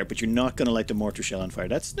grass on fire, but you're not going to light the mortar shell on fire.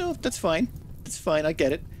 That's fine. That's fine. I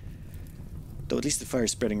get it. Though at least the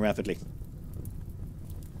fire's spreading rapidly.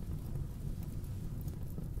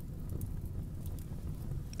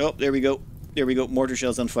 Oh, there we go. There we go. Mortar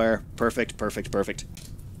shells on fire. Perfect, perfect, perfect.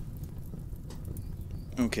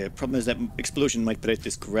 Okay, problem is that explosion might put out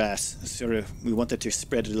this grass. Sort of, we want that to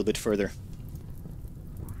spread a little bit further.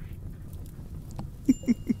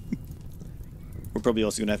 We're probably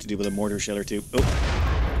also going to have to deal with a mortar shell or two. Oh.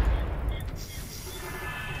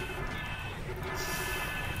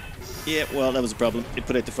 Yeah, well, that was a problem. It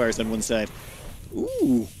put out the fires on one side.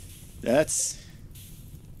 Ooh, that's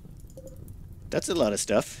a lot of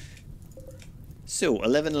stuff. So,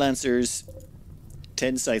 11 Lancers,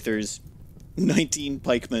 10 Scythers, 19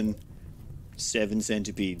 Pikemen, 7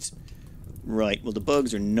 Centipedes. Right, well, the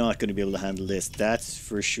bugs are not going to be able to handle this, that's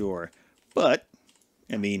for sure. But,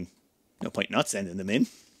 I mean, no point not sending them in.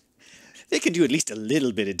 They can do at least a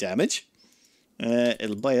little bit of damage.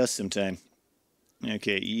 It'll buy us some time.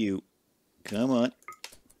 Okay, you. Come on.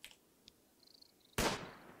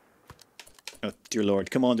 Oh, dear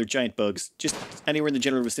lord. Come on, they're giant bugs. Just anywhere in the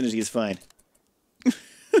general vicinity is fine.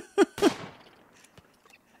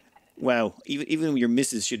 Wow. Even your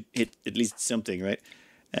misses should hit at least something, right?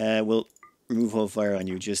 We'll remove all fire on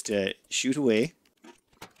you. Just shoot away.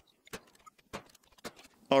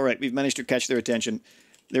 Alright, we've managed to catch their attention.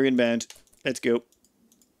 They're inbound. Let's go.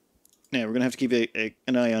 Now, we're going to have to keep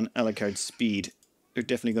an eye on Alucard's speed. They're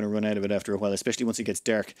definitely going to run out of it after a while, especially once it gets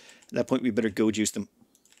dark. At that point, we better go juice them.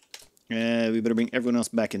 We better bring everyone else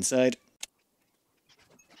back inside.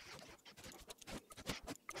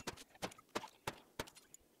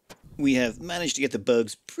 We have managed to get the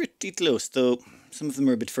bugs pretty close, though some of them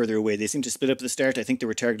are a bit further away. They seem to split up at the start. I think they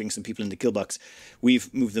were targeting some people in the kill box.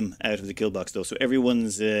 We've moved them out of the kill box, though, so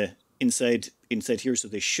everyone's inside here, so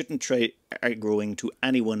they shouldn't try aggroing to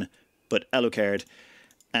anyone but Alucard.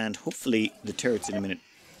 And hopefully the turret's in a minute.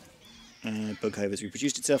 Bug hive has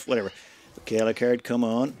reproduced itself, whatever. Okay, Alucard, come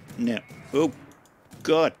on. Now. Oh,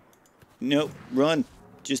 God. No, run.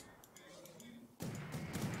 Just...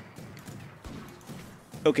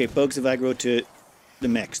 Okay, bugs have aggroed to the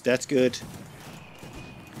mechs. That's good.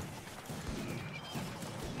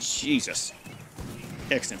 Jesus.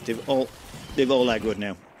 Excellent. They've all aggroed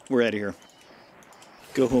now. We're out of here.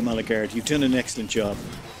 Go home, Alucard. You've done an excellent job.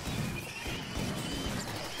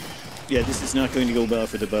 Yeah, this is not going to go well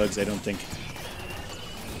for the bugs, I don't think.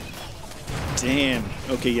 Damn.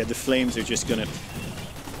 Okay, yeah, the flames are just gonna...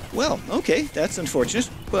 Well, okay, that's unfortunate.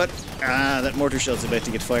 But, that mortar shell's about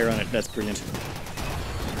to get fire on it. That's brilliant.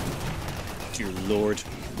 Dear lord.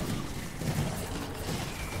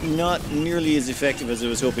 Not nearly as effective as I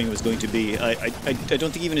was hoping it was going to be. I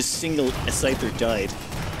don't think even a single Scyther died.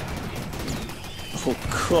 Oh,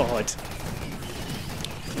 God.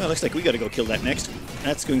 Well, looks like we gotta go kill that next.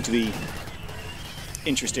 That's going to be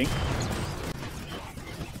interesting.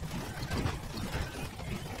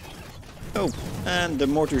 Oh, and the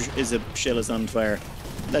mortar shell is on fire.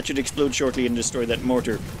 That should explode shortly and destroy that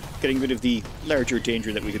mortar, getting rid of the larger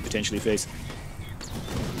danger that we could potentially face.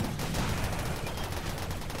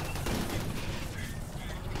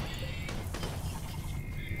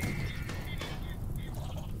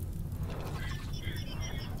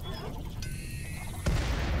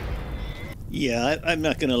 Yeah, I'm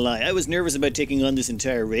not going to lie. I was nervous about taking on this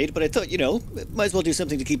entire raid, but I thought, you know, might as well do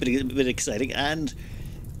something to keep it a bit exciting. And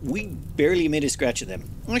we barely made a scratch of them.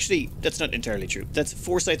 Actually, that's not entirely true. That's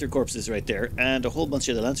 4 Scyther corpses right there, and a whole bunch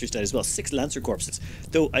of the Lancers died as well. 6 Lancer corpses.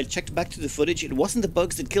 Though I checked back to the footage, it wasn't the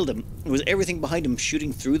bugs that killed them. It was everything behind them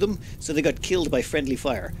shooting through them, so they got killed by friendly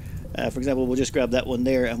fire. For example, we'll just grab that one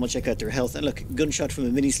there and we'll check out their health. And look, gunshot from a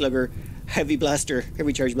mini slugger, heavy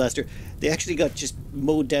charge blaster. They actually got just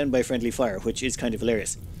mowed down by friendly fire, which is kind of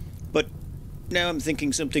hilarious. But now I'm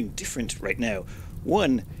thinking something different right now.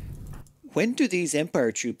 One, when do these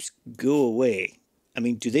Empire troops go away? I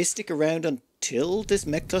mean, do they stick around until this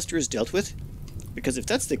mech cluster is dealt with? Because if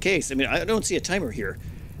that's the case, I mean, I don't see a timer here.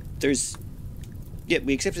 Yeah,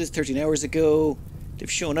 we accepted this 13 hours ago. They've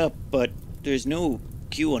shown up, but there's no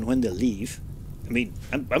queue on when they'll leave. I mean,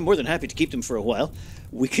 I'm more than happy to keep them for a while.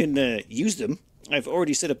 We can use them. I've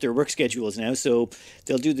already set up their work schedules now, so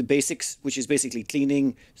they'll do the basics, which is basically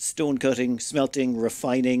cleaning, stone cutting, smelting,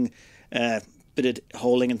 refining, bit of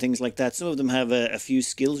hauling and things like that. Some of them have a few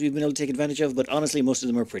skills we've been able to take advantage of, but honestly, most of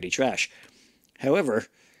them are pretty trash. However,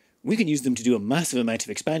 we can use them to do a massive amount of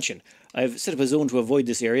expansion. I've set up a zone to avoid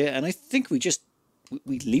this area, and I think we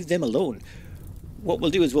leave them alone. What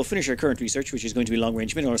we'll do is we'll finish our current research, which is going to be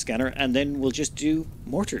long-range mineral scanner, and then we'll just do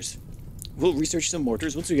mortars. We'll research some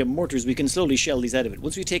mortars. Once we get mortars, we can slowly shell these out of it.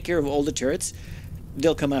 Once we take care of all the turrets,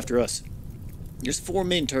 they'll come after us. There's 4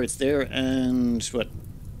 main turrets there, and,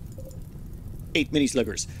 8 mini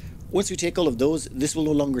sluggers. Once we take all of those, this will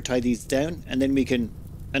no longer tie these down, and then we can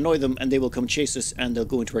annoy them, and they will come chase us, and they'll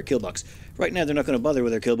go into our kill box. Right now, they're not going to bother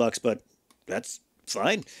with our kill box, but that's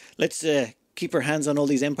fine. Let's keep our hands on all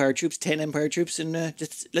these Empire troops, 10 Empire troops, and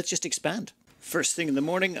let's just expand. First thing in the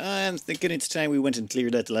morning, I'm thinking it's time we went and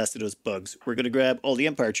cleared out the last of those bugs. We're going to grab all the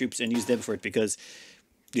Empire troops and use them for it because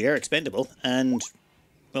they are expendable, and,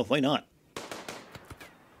 well, why not?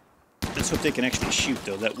 Let's hope they can actually shoot,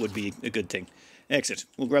 though. That would be a good thing. Exit.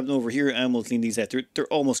 We'll grab them over here and we'll clean these out. They're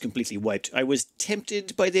almost completely wiped. I was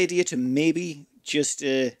tempted by the idea to maybe just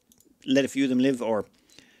let a few of them live, or,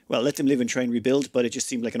 well, let them live and try and rebuild, but it just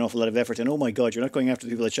seemed like an awful lot of effort. And oh my god, you're not going after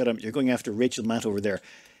the people that shot him. You're going after Rachel Matt over there.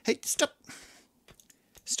 Hey, stop.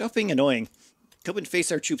 Stop being annoying. Come and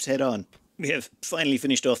face our troops head on. We have finally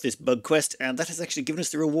finished off this bug quest, and that has actually given us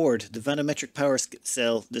the reward. The Vanometric Power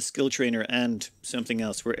Cell, the Skill Trainer, and something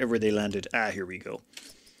else, wherever they landed. Ah, here we go.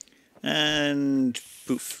 And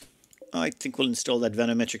poof. I think we'll install that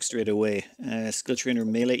Vanometric straight away. Skill Trainer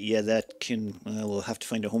Melee, yeah, that can... we'll have to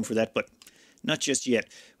find a home for that, but not just yet.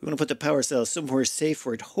 We're going to put the power cell somewhere safe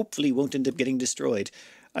where it hopefully won't end up getting destroyed.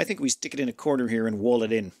 I think we stick it in a corner here and wall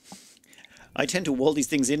it in. I tend to wall these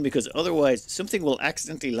things in because otherwise something will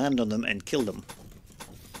accidentally land on them and kill them.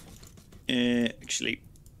 Actually,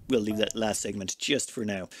 we'll leave that last segment just for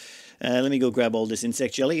now. Let me go grab all this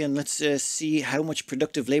insect jelly and let's see how much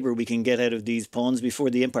productive labour we can get out of these pawns before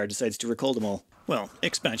the Empire decides to recall them all. Well,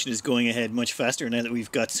 expansion is going ahead much faster now that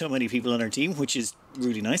we've got so many people on our team, which is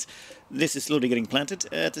really nice. This is slowly getting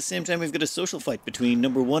planted. At the same time, we've got a social fight between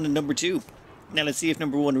number 1 and number 2. Now let's see if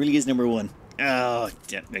number 1 really is number 1. Oh,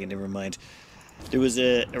 yeah, never mind. There was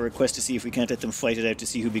a request to see if we can't let them fight it out to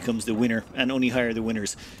see who becomes the winner, and only hire the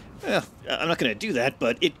winners. Well, I'm not going to do that,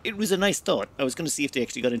 but it was a nice thought. I was going to see if they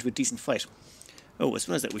actually got into a decent fight. Oh, as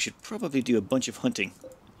well as that, we should probably do a bunch of hunting.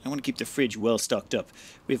 I want to keep the fridge well stocked up.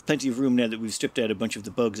 We have plenty of room now that we've stripped out a bunch of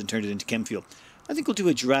the bugs and turned it into chem fuel. I think we'll do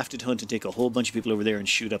a drafted hunt and take a whole bunch of people over there and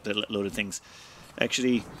shoot up that load of things.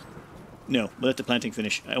 Actually, no, we'll let the planting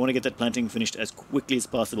finish. I want to get that planting finished as quickly as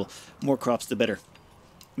possible. More crops, the better.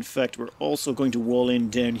 In fact, we're also going to wall in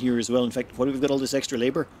down here as well. In fact, while we've got all this extra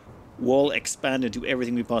labour, wall, expand, and do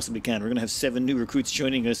everything we possibly can. We're going to have 7 new recruits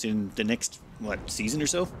joining us in the next, season or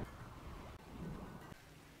so?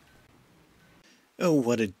 Oh,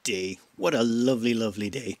 what a day. What a lovely, lovely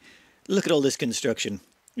day. Look at all this construction.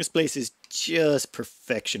 This place is just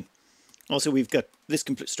perfection. Also, we've got this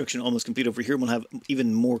construction almost complete over here, and we'll have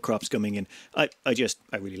even more crops coming in. I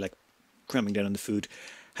really like cramming down on the food.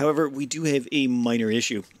 However, we do have a minor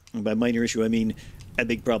issue. And by minor issue, I mean a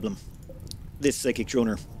big problem. This psychic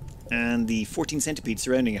droner, and the 14 centipedes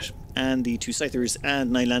surrounding it, and the 2 scythers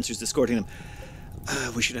and 9 lancers escorting them.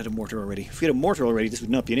 We should have had a mortar already. If we had a mortar already, this would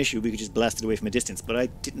not be an issue. We could just blast it away from a distance, but I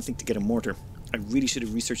didn't think to get a mortar. I really should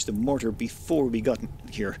have researched the mortar before we got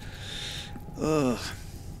here.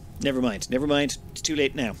 Never mind. It's too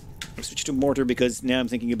late now. I've switched to mortar because now I'm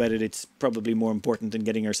thinking about it, it's probably more important than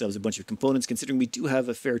getting ourselves a bunch of components, considering we do have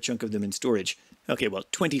a fair chunk of them in storage. Okay, well,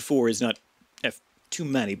 24 is not too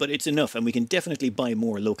many, but it's enough, and we can definitely buy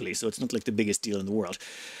more locally, so it's not like the biggest deal in the world.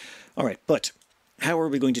 Alright, but how are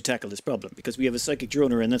we going to tackle this problem? Because we have a psychic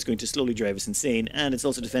droner, and that's going to slowly drive us insane, and it's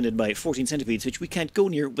also defended by 14 centipedes, which we can't go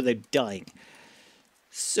near without dying.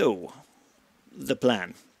 So, the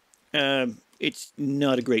plan. It's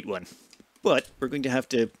not a great one. But we're going to have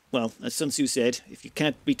to, well, as Sun Tzu said, if you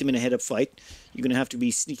can't beat them in a head-up fight, you're going to have to be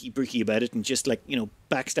sneaky-breaky about it and just, like, you know,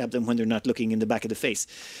 backstab them when they're not looking in the back of the face.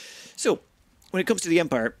 So, when it comes to the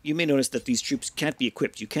Empire, you may notice that these troops can't be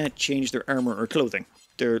equipped. You can't change their armor or clothing.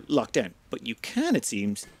 They're locked down. But you can, it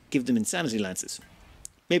seems, give them insanity lances.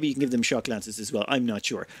 Maybe you can give them shock lances as well. I'm not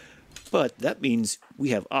sure. But that means we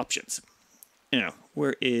have options. Now,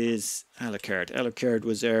 where is Alucard? Alucard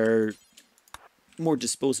was our more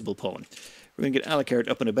disposable pawn. We're going to get Alucard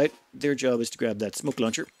up and about. Their job is to grab that smoke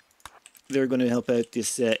launcher. They're going to help out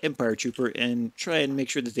this Empire trooper and try and make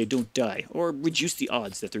sure that they don't die, or reduce the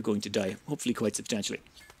odds that they're going to die, hopefully quite substantially.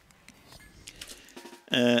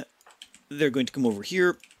 They're going to come over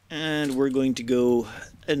here, and we're going to go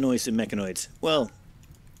annoy some mechanoids. Well,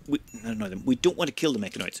 not annoy them. We don't want to kill the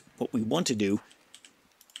mechanoids. What we want to do...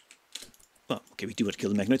 Well, okay, we do want to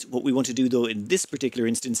kill the mechanoids. What we want to do, though, in this particular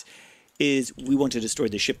instance, is we want to destroy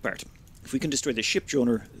the ship part. If we can destroy the ship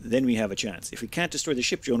droner, then we have a chance. If we can't destroy the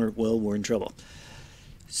ship droner, well, we're in trouble.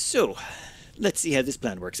 So, let's see how this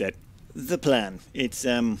plan works out. The plan. It's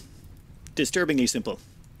disturbingly simple.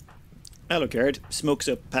 Alucard smokes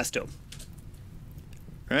up Pasto.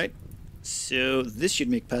 Right? So this should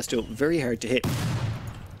make Pasto very hard to hit.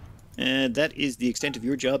 And that is the extent of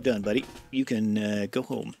your job done, buddy. You can go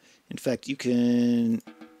home. In fact, you can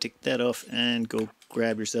take that off and go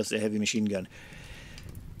grab yourself a heavy machine gun.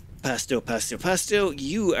 Pasto,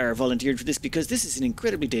 you are volunteered for this because this is an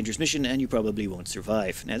incredibly dangerous mission and you probably won't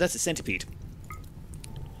survive. Now that's a centipede.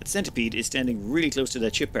 That centipede is standing really close to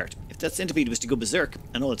that ship part. If that centipede was to go berserk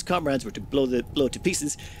and all its comrades were to blow it to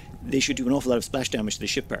pieces, they should do an awful lot of splash damage to the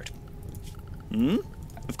ship part.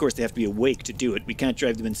 Of course they have to be awake to do it. We can't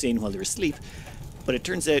drive them insane while they're asleep. But it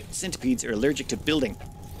turns out centipedes are allergic to building.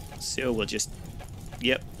 So we'll just...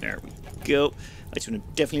 Yep, there we go. I just want to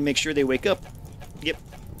definitely make sure they wake up. Yep.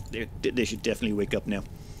 They should definitely wake up now.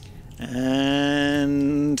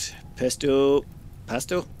 And Pasto,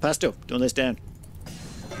 don't let us down.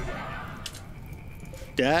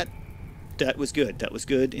 That was good. That was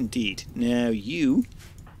good indeed. Now you,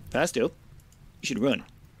 Pasto, you should run.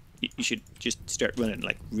 You should just start running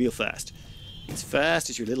like real fast. As fast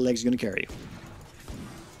as your little legs are going to carry you.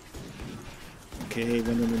 Okay,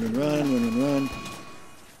 run.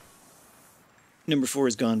 Number 4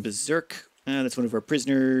 has gone berserk. That's one of our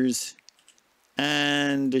prisoners.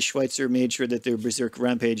 And the Schweitzer made sure that their berserk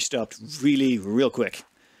rampage stopped real quick.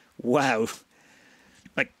 Wow.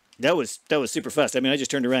 Like, that was super fast. I mean, I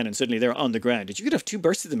just turned around and suddenly they're on the ground. Did you get off 2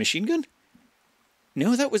 bursts of the machine gun?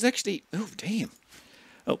 No, that was actually... Oh, damn.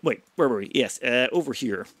 Oh, wait, where were we? Yes, over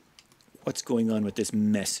here. What's going on with this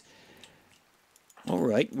mess?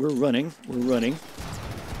 Alright, we're running. Oh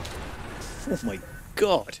my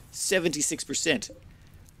god, 76%.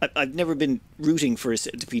 I've never been rooting for a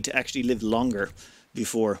centipede to actually live longer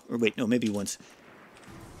before. Or wait, no, maybe once.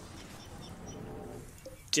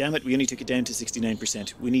 Damn it, we only took it down to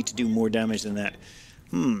 69%. We need to do more damage than that.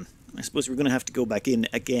 I suppose we're going to have to go back in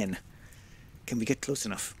again. Can we get close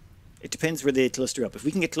enough? It depends where they cluster up. If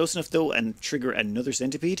we can get close enough, though, and trigger another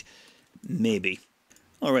centipede, maybe.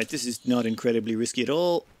 Alright, this is not incredibly risky at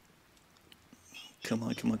all. Come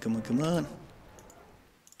on.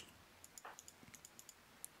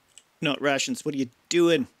 Not rations, what are you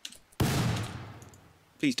doing?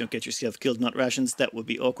 Please don't get yourself killed, not rations. That would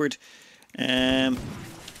be awkward. Yeah,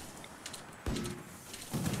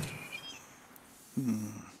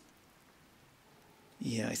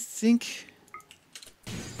 I think...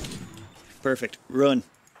 Perfect. Run.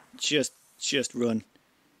 Just run.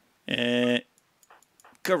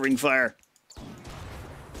 Covering fire.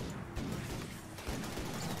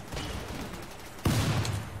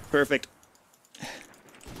 Perfect.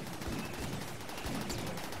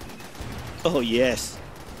 Oh, yes.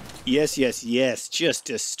 Yes. Just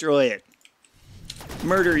destroy it.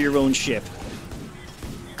 Murder your own ship.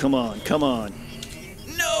 Come on.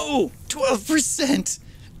 No! 12%!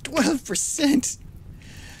 12%!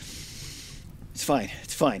 It's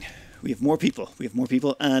fine. We have more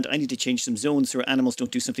people, and I need to change some zones so our animals don't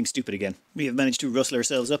do something stupid again. We have managed to rustle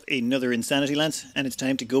ourselves up another insanity lance, and it's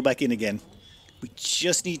time to go back in again. We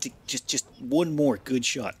just need to, just one more good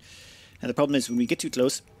shot. And the problem is, when we get too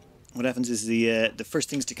close, what happens is the first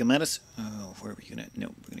things to come at us... Oh, where are we gonna... No,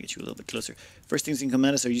 we're gonna get you a little bit closer. First things that can come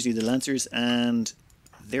at us are usually the Lancers, and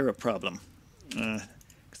they're a problem.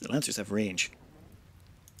 Because the Lancers have range.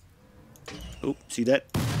 Oh, see that?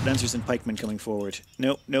 Lancers and pikemen coming forward.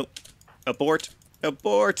 No. Abort!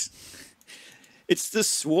 It's the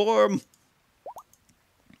swarm!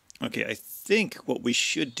 Okay, I think what we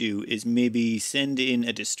should do is maybe send in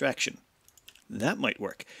a distraction. That might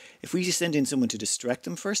work. If we just send in someone to distract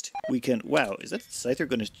them first, we can... Wow, is that Scyther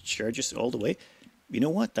going to charge us all the way? You know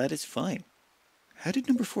what? That is fine. How did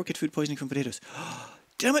number 4 get food poisoning from potatoes?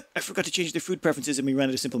 Damn it! I forgot to change their food preferences and we ran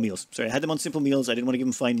out of simple meals. Sorry, I had them on simple meals. I didn't want to give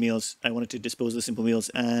them fine meals. I wanted to dispose of the simple meals.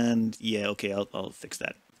 And yeah, okay, I'll fix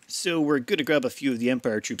that. So we're good to grab a few of the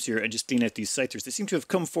Empire troops here and just clean out these Scythers. They seem to have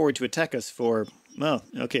come forward to attack us for... Well,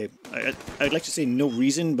 okay. I'd like to say no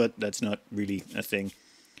reason, but that's not really a thing.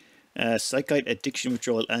 Psychite, Addiction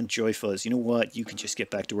Withdrawal, and Joy Fuzz. You know what? You can just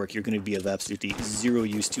get back to work. You're going to be of absolutely zero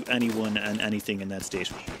use to anyone and anything in that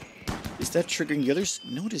state. Is that triggering the others?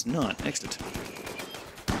 No, it is not. Excellent.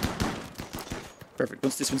 Perfect.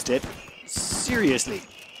 Once this one's dead. Seriously,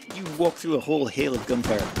 you walk through a whole hail of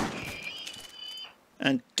gunfire.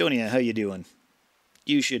 Antonia, how you doing?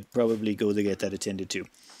 You should probably go to get that attended to.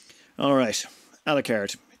 Alright, a la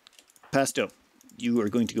carte. Pasto, you are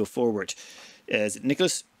going to go forward. Is it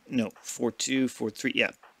Nicholas? No, 4-2, 4-3,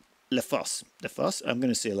 yeah. LaFosse. LaFosse? I'm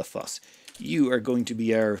going to say LaFosse. You are going to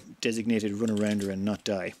be our designated run-arounder and not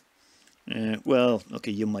die. Well,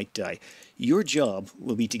 okay, you might die. Your job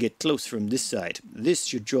will be to get close from this side. This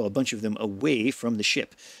should draw a bunch of them away from the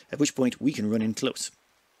ship, at which point we can run in close.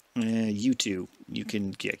 You two, you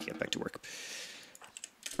can get back to work.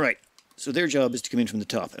 Right, so their job is to come in from the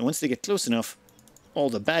top, and once they get close enough, all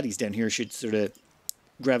the baddies down here should sort of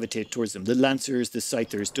gravitate towards them. The Lancers, the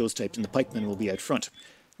Scythers, those types, and the Pikemen will be out front.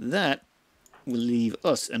 That will leave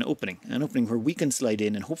us an opening where we can slide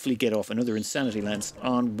in and hopefully get off another Insanity Lance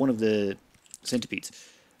on one of the centipedes.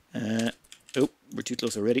 Oh, we're too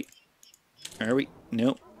close already. Are we?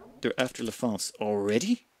 No, they're after LaFosse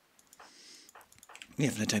already? We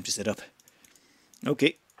haven't had time to set up.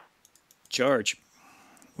 Okay, charge.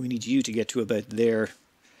 We need you to get to about there.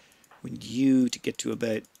 We need you to get to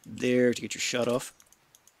about there to get your shot off.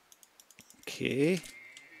 Okay.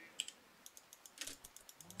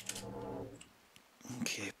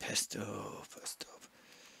 Okay, pesto.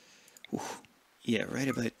 Ooh. Yeah, right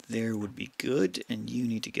about there would be good, and you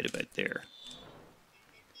need to get about there.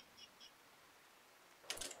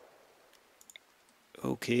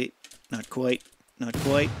 Okay, not quite. Not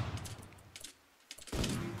quite.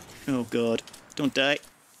 Oh god, don't die.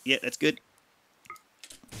 Yeah, that's good.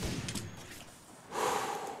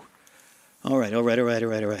 Alright.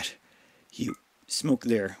 You smoke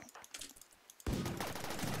there.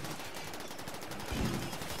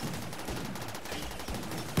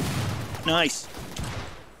 Nice.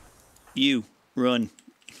 You run.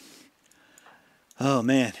 Oh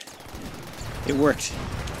man, it worked.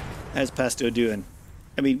 How's Pasto doing?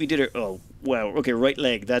 I mean, we did it. Oh wow. Okay, right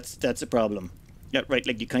leg. That's a problem. Yeah, right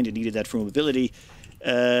leg. You kind of needed that for mobility.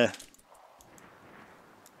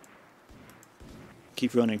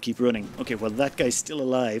 Keep running. Okay, well that guy's still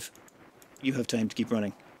alive. You have time to keep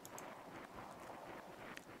running.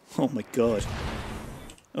 Oh my god.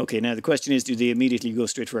 Okay, now the question is, do they immediately go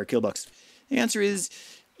straight for our kill box? The answer is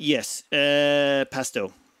yes.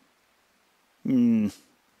 Pasto. In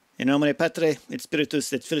nomine Patre, et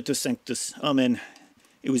Spiritus, et Filius Sanctus. Amen.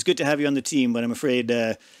 It was good to have you on the team, but I'm afraid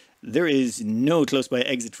there is no close by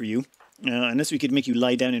exit for you. Unless we could make you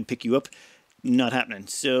lie down and pick you up. Not happening.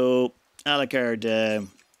 So, Alucard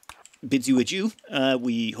bids you adieu.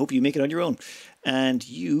 We hope you make it on your own. And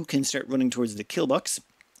you can start running towards the kill box.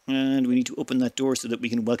 And we need to open that door so that we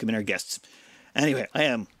can welcome in our guests. Anyway, I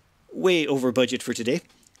am way over budget for today.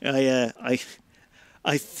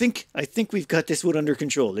 I think we've got this one under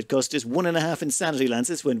control. It cost us 1.5 Insanity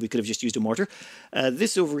Lances when we could have just used a mortar.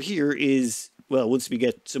 This over here is, well, once we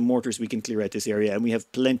get some mortars, we can clear out this area, and we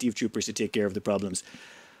have plenty of troopers to take care of the problems.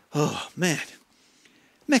 Oh, man.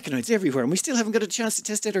 Mechanoids everywhere, and we still haven't got a chance to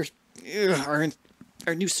test out our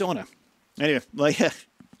new sauna. Anyway, well, yeah,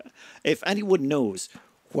 if anyone knows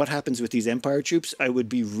what happens with these Empire troops, I would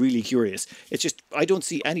be really curious. It's just, I don't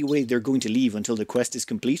see any way they're going to leave until the quest is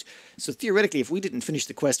complete. So theoretically, if we didn't finish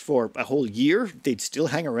the quest for a whole year, they'd still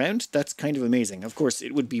hang around. That's kind of amazing. Of course,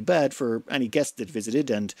 it would be bad for any guests that visited,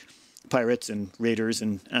 and pirates and raiders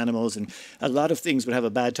and animals, and a lot of things would have a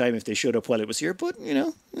bad time if they showed up while it was here, but, you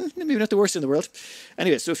know, maybe not the worst in the world.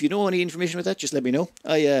 Anyway, so if you know any information about that, just let me know.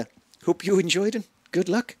 I hope you enjoyed, and good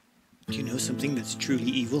luck. Do you know something that's truly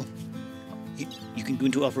evil? You can go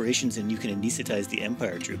into operations and you can anesthetize the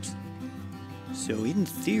Empire troops. So in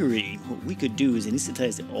theory, what we could do is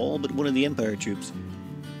anesthetize all but one of the Empire troops,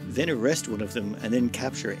 then arrest one of them, and then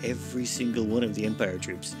capture every single one of the Empire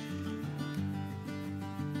troops.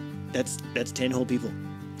 That's 10 whole people.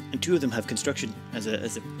 And 2 of them have construction as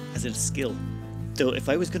a skill. Though if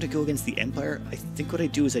I was going to go against the Empire, I think what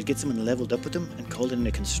I'd do is I'd get someone leveled up with them and call in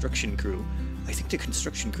a construction crew. I think the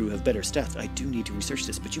construction crew have better stats. I do need to research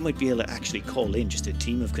this, but you might be able to actually call in just a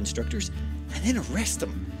team of constructors and then arrest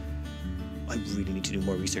them. I really need to do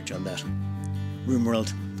more research on that.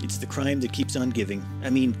 Rimworld, it's the crime that keeps on giving. I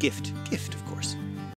mean, gift, of